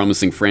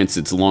 promising France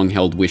its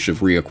long-held wish of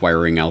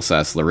reacquiring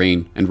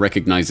Alsace-Lorraine and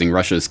recognizing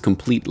Russia's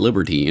complete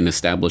liberty in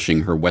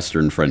establishing her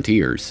western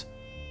frontiers,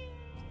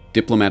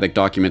 diplomatic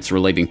documents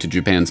relating to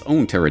Japan's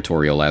own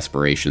territorial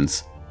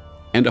aspirations,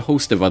 and a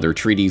host of other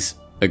treaties,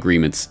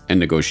 agreements, and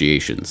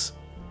negotiations.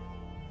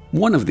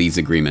 One of these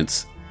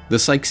agreements, the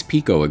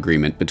Sykes-Picot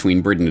Agreement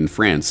between Britain and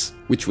France,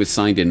 which was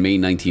signed in May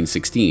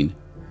 1916,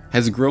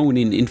 has grown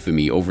in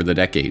infamy over the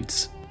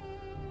decades.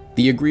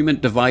 The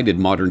agreement divided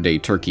modern-day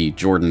Turkey,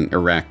 Jordan,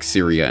 Iraq,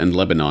 Syria, and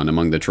Lebanon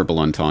among the Triple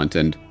Entente,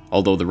 and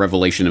although the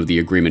revelation of the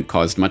agreement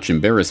caused much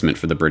embarrassment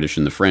for the British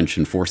and the French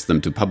and forced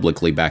them to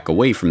publicly back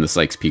away from the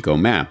Sykes-Picot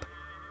map,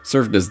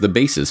 served as the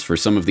basis for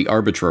some of the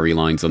arbitrary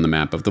lines on the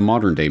map of the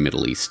modern-day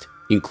Middle East,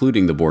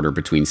 including the border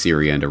between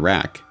Syria and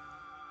Iraq.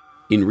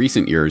 In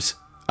recent years,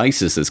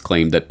 ISIS has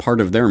claimed that part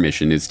of their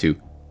mission is to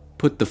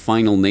put the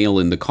final nail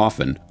in the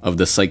coffin of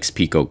the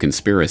Sykes-Picot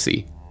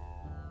conspiracy.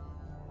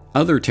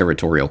 Other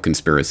territorial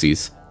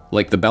conspiracies,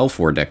 like the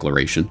Balfour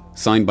Declaration,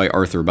 signed by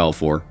Arthur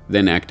Balfour,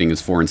 then acting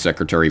as Foreign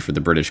Secretary for the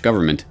British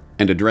government,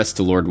 and addressed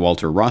to Lord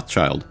Walter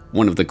Rothschild,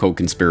 one of the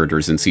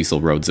co-conspirators in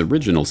Cecil Rhodes'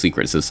 original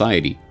secret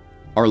society,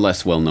 are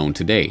less well known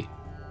today.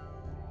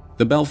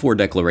 The Balfour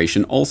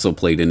Declaration also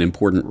played an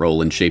important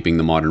role in shaping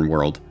the modern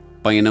world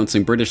by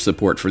announcing British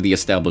support for the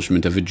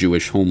establishment of a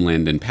Jewish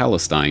homeland in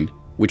Palestine,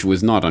 which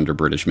was not under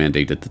British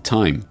mandate at the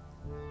time.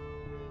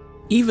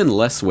 Even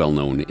less well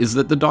known is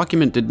that the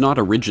document did not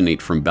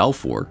originate from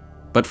Balfour,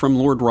 but from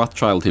Lord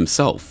Rothschild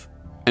himself,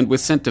 and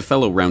was sent to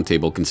fellow Round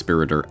Table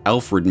conspirator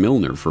Alfred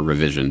Milner for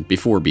revision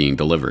before being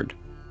delivered.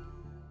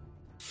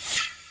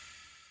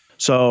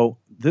 So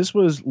this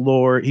was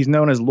he's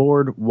known as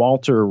Lord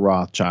Walter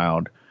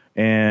Rothschild,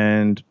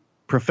 and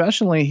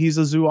professionally he's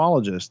a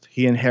zoologist.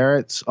 He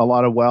inherits a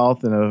lot of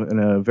wealth in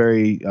a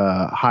very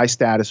high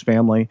status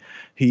family.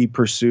 He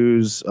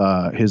pursues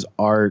his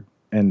art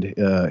and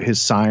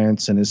his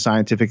science and his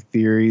scientific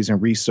theories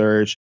and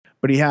research.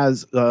 But he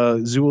has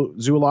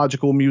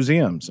zoological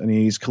museums, and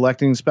he's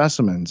collecting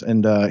specimens.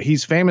 And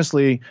he's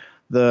famously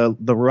the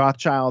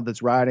Rothschild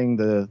that's riding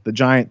the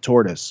giant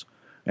tortoise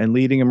and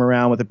leading him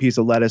around with a piece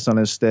of lettuce on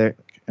his stick.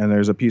 And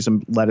there's a piece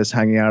of lettuce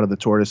hanging out of the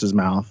tortoise's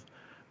mouth.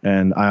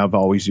 And I've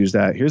always used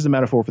that. Here's the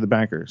metaphor for the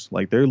bankers.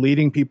 Like, they're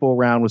leading people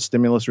around with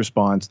stimulus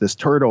response. This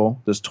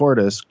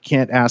tortoise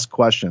can't ask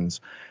questions.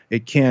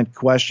 It can't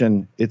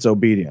question its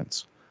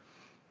obedience.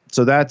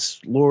 So that's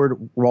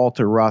Lord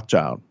Walter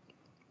Rothschild.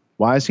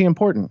 Why is he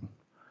important?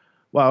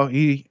 Well,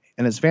 he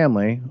and his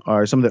family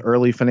are some of the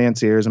early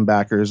financiers and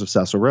backers of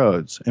Cecil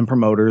Rhodes and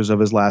promoters of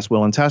his last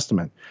will and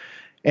testament.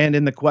 And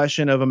in the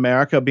question of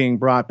America being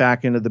brought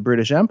back into the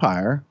British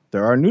Empire,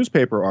 there are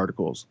newspaper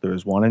articles.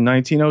 There's one in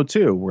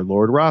 1902 where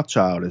Lord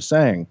Rothschild is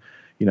saying,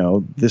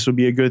 this would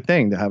be a good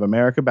thing to have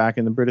America back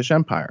in the British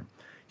Empire.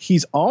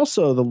 He's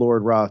also the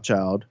Lord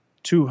Rothschild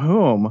to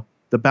whom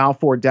the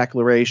Balfour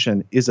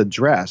Declaration is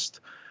addressed.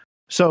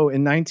 So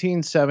in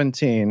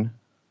 1917,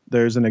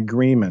 there's an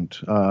agreement,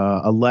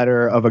 a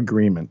letter of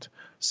agreement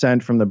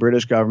sent from the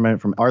British government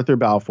from Arthur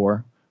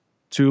Balfour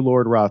to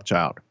Lord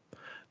Rothschild.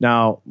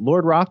 Now,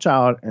 Lord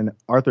Rothschild and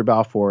Arthur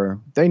Balfour,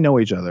 they know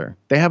each other.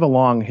 They have a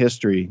long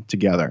history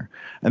together.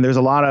 And there's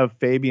a lot of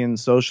Fabian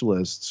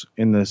socialists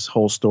in this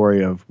whole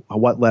story of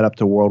what led up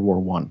to World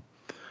War I.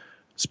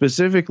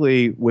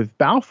 Specifically with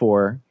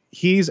Balfour,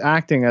 he's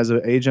acting as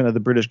an agent of the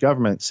British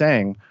government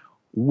saying,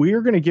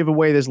 we're going to give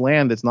away this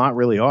land that's not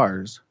really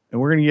ours, and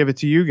we're going to give it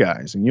to you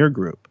guys and your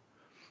group.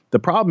 The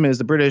problem is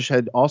the British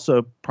had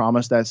also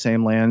promised that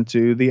same land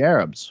to the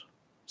Arabs.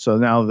 So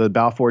now the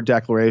Balfour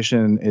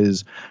Declaration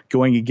is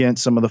going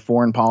against some of the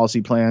foreign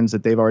policy plans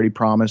that they've already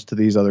promised to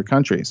these other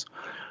countries.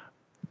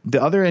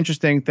 The other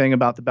interesting thing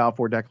about the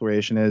Balfour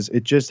Declaration is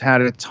it just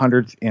had its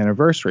 100th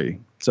anniversary.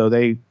 So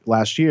they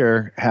last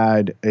year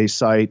had a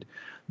site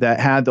that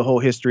had the whole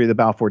history of the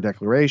Balfour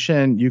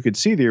Declaration. You could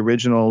see the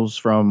originals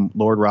from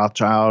Lord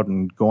Rothschild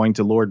and going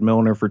to Lord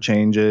Milner for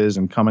changes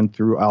and coming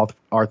through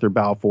Arthur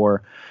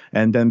Balfour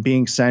and then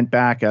being sent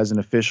back as an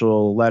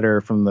official letter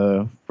from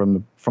the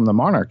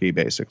monarchy,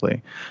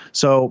 basically.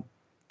 So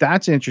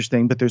that's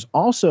interesting. But there's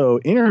also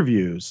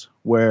interviews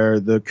where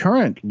the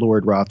current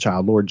Lord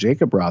Rothschild, Lord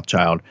Jacob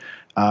Rothschild,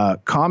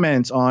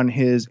 comments on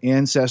his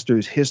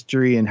ancestors'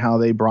 history and how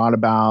they brought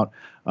about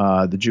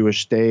the Jewish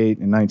state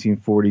in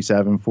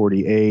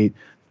 1947-48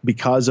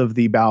 because of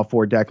the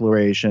Balfour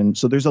Declaration.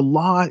 So there's a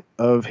lot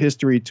of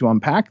history to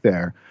unpack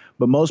there.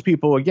 But most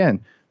people,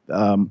 again,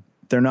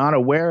 they're not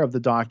aware of the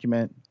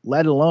document,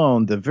 let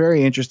alone the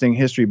very interesting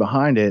history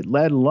behind it,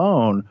 let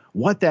alone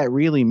what that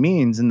really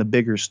means in the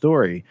bigger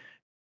story.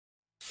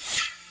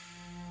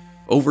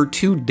 Over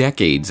 2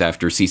 decades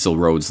after Cecil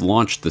Rhodes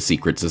launched the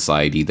secret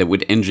society that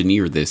would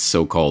engineer this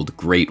so-called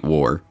Great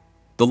War,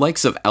 the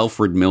likes of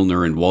Alfred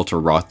Milner and Walter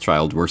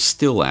Rothschild were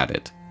still at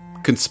it,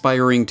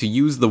 conspiring to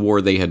use the war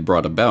they had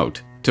brought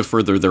about to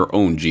further their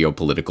own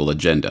geopolitical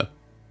agenda.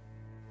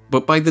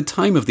 But by the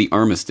time of the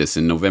armistice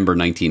in November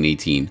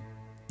 1918,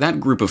 that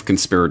group of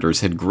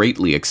conspirators had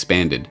greatly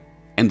expanded,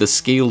 and the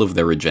scale of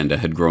their agenda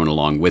had grown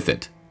along with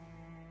it.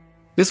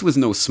 This was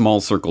no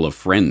small circle of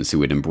friends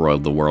who had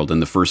embroiled the world in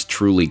the first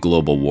truly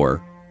global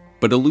war,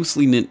 but a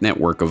loosely knit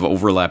network of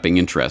overlapping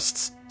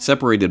interests,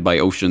 separated by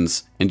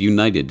oceans and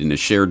united in a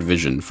shared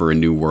vision for a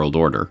new world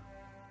order.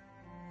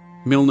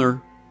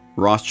 Milner,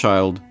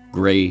 Rothschild,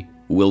 Gray,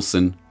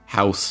 Wilson,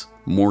 House,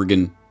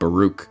 Morgan,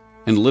 Baruch,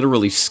 and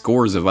literally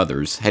scores of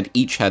others had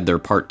each had their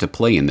part to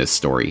play in this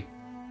story.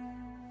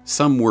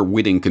 Some were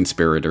witting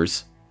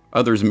conspirators,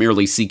 others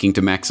merely seeking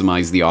to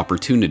maximize the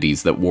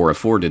opportunities that war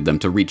afforded them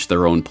to reach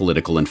their own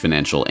political and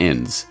financial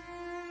ends.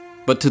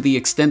 But to the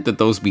extent that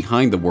those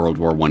behind the World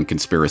War I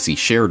conspiracy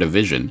shared a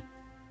vision,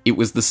 it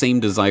was the same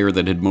desire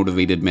that had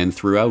motivated men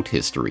throughout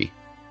history: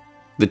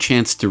 the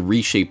chance to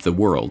reshape the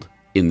world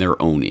in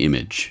their own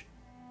image.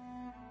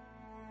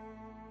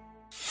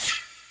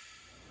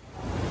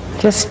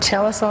 Just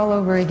tell us all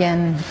over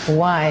again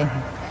why.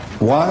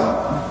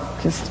 Why?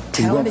 Just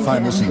tell You it won't find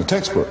again. this in the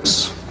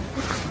textbooks.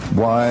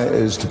 Why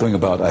is to bring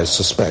about, I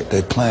suspect,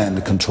 a plan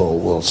to control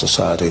world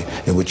society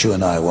in which you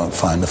and I won't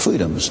find the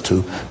freedoms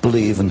to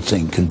believe and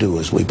think and do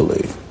as we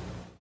believe.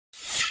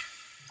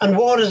 And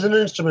war is an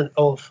instrument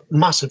of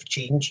massive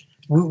change.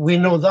 We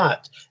know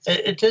that.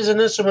 It is an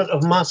instrument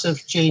of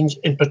massive change,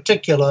 in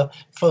particular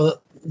for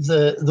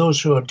those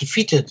who are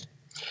defeated.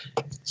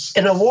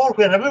 In a war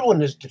where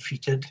everyone is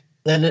defeated,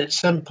 then it's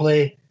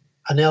simply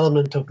an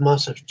element of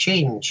massive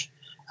change.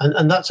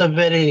 And that's a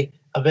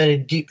very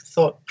deep,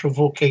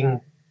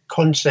 thought-provoking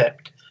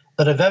concept,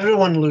 that if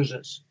everyone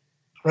loses,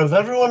 or if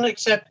everyone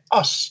except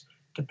us,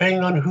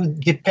 depending on who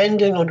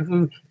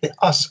the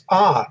us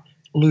are,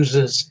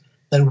 loses,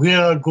 then we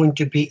are going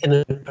to be in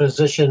a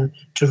position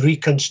to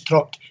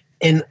reconstruct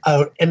in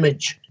our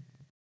image.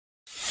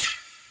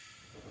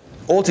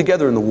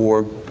 Altogether in the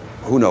war,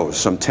 who knows,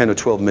 some 10 or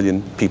 12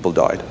 million people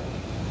died.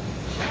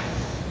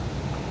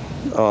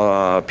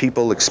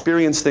 People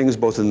experienced things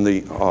both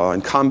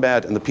in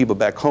combat, and the people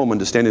back home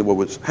understanding what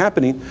was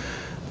happening,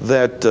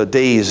 that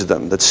dazed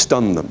them, that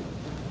stunned them.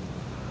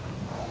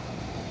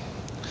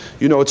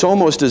 You know, it's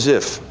almost as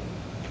if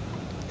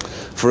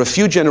for a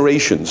few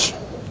generations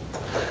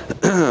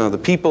the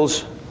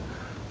peoples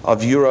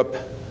of Europe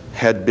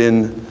had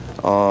been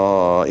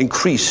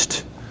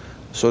increased,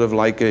 sort of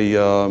like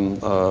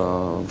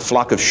a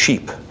flock of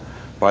sheep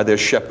by their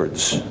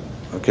shepherds,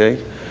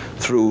 okay?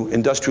 Through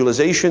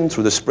industrialization,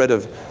 through the spread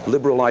of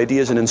liberal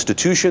ideas and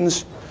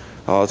institutions,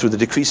 through the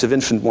decrease of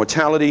infant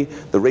mortality,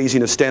 the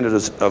raising of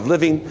standards of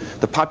living,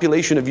 the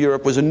population of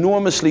Europe was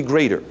enormously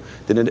greater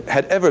than it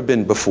had ever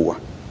been before.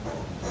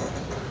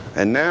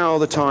 And now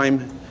the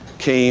time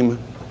came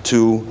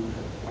to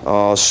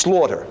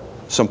slaughter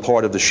some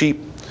part of the sheep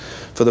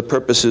for the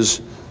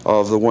purposes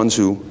of the ones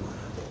who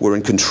were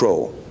in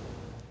control.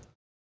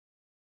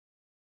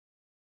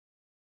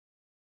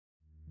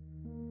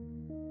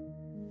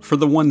 For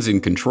the ones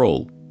in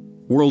control,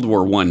 World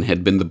War I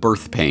had been the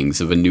birth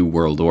pangs of a new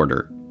world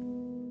order.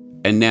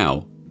 And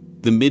now,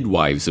 the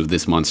midwives of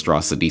this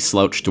monstrosity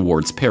slouched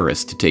towards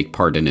Paris to take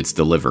part in its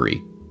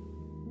delivery.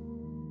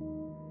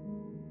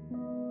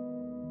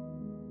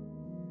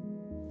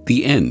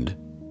 The end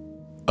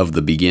of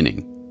the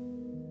beginning.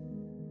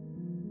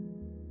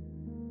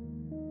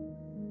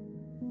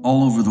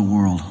 All over the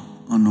world,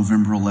 on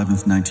November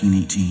 11th,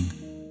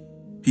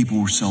 1918, people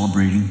were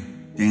celebrating,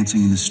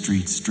 dancing in the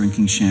streets,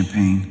 drinking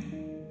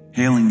champagne,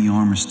 hailing the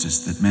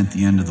armistice that meant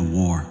the end of the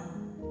war.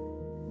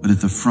 But at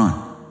the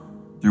front,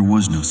 there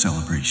was no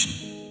celebration.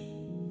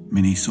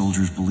 Many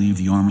soldiers believed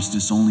the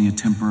armistice only a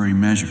temporary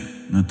measure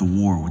and that the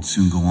war would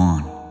soon go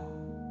on.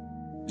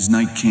 As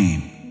night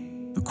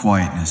came, the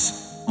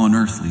quietness,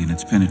 unearthly in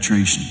its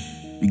penetration,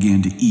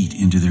 began to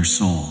eat into their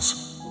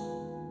souls.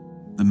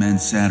 The men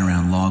sat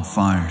around log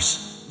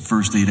fires, the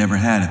first they'd ever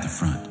had at the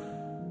front.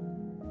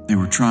 They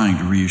were trying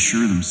to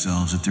reassure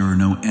themselves that there were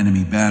no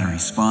enemy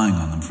batteries spying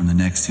on them from the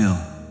next hill,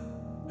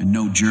 and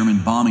no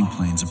German bombing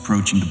planes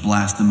approaching to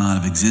blast them out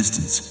of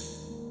existence.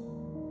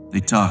 They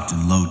talked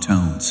in low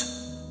tones.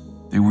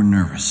 They were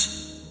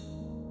nervous.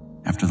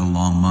 After the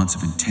long months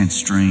of intense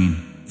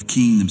strain, of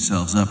keying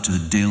themselves up to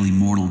the daily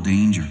mortal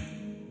danger,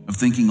 of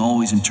thinking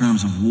always in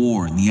terms of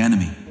war and the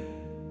enemy,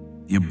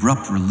 the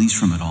abrupt release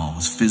from it all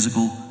was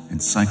physical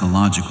and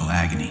psychological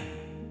agony.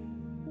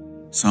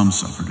 Some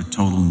suffered a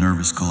total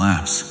nervous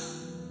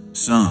collapse.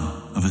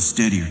 Some, of a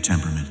steadier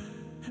temperament,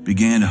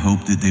 began to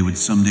hope that they would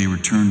someday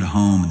return to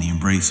home in the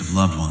embrace of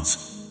loved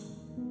ones.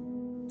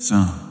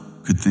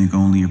 Some could think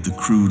only of the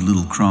crude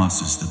little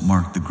crosses that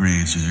marked the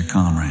graves of their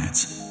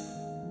comrades.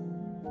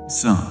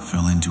 Some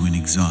fell into an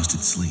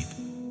exhausted sleep.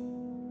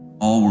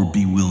 All were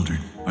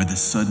bewildered by the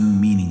sudden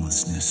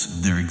meaninglessness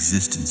of their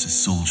existence as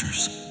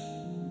soldiers,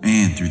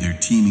 and through their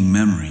teeming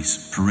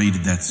memories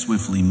paraded that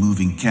swiftly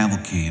moving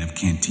cavalcade of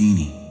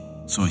Cantini,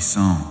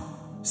 Soissons,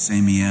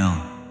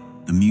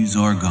 Saint-Mihiel, the Meuse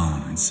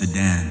Argonne, and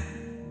Sedan.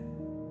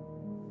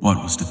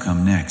 What was to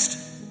come next?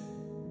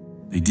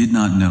 They did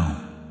not know,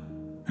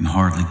 and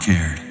hardly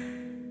cared.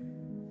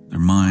 Their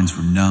minds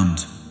were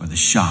numbed by the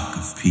shock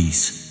of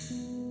peace.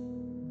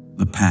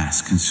 The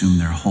past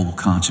consumed their whole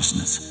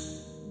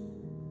consciousness.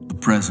 The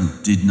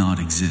present did not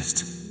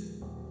exist,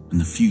 and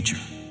the future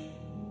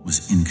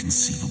was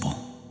inconceivable.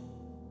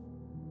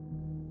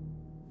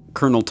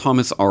 Colonel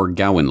Thomas R.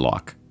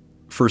 Gowanlock,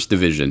 1st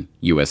Division,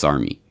 U.S.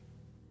 Army.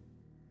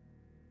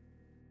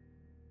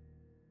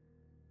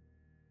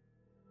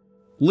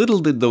 Little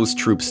did those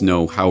troops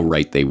know how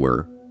right they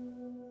were.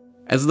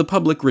 As the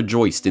public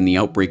rejoiced in the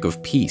outbreak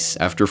of peace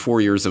after 4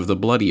 years of the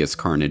bloodiest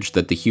carnage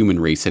that the human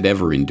race had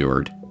ever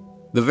endured,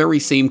 the very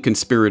same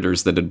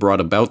conspirators that had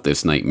brought about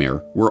this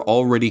nightmare were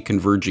already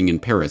converging in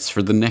Paris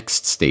for the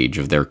next stage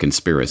of their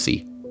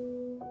conspiracy.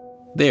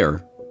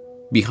 There,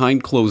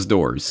 behind closed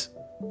doors,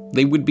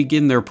 they would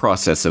begin their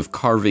process of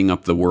carving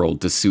up the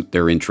world to suit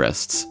their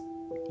interests,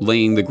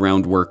 laying the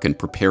groundwork and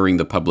preparing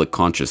the public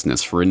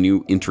consciousness for a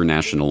new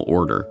international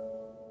order,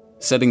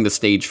 setting the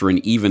stage for an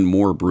even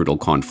more brutal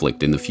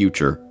conflict in the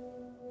future,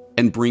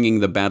 and bringing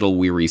the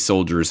battle-weary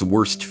soldiers'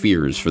 worst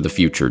fears for the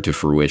future to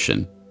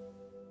fruition.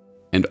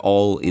 and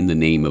all in the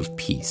name of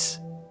peace.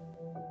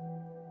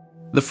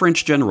 The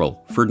French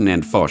general,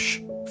 Ferdinand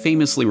Foch,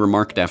 famously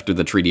remarked after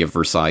the Treaty of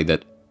Versailles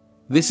that,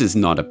 "This is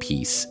not a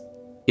peace.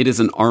 It is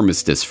an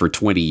armistice for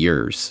 20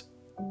 years.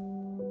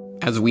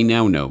 As we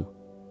now know,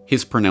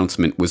 his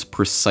pronouncement was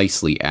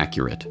precisely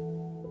accurate.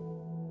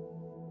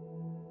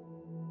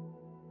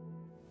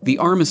 The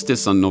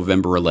armistice on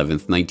November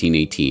 11,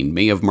 1918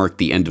 may have marked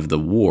the end of the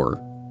war,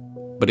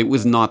 but it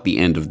was not the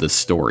end of the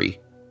story.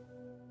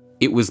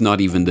 It was not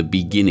even the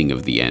beginning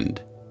of the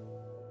end.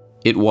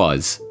 It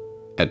was,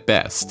 at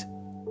best,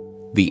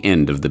 the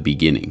end of the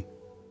beginning.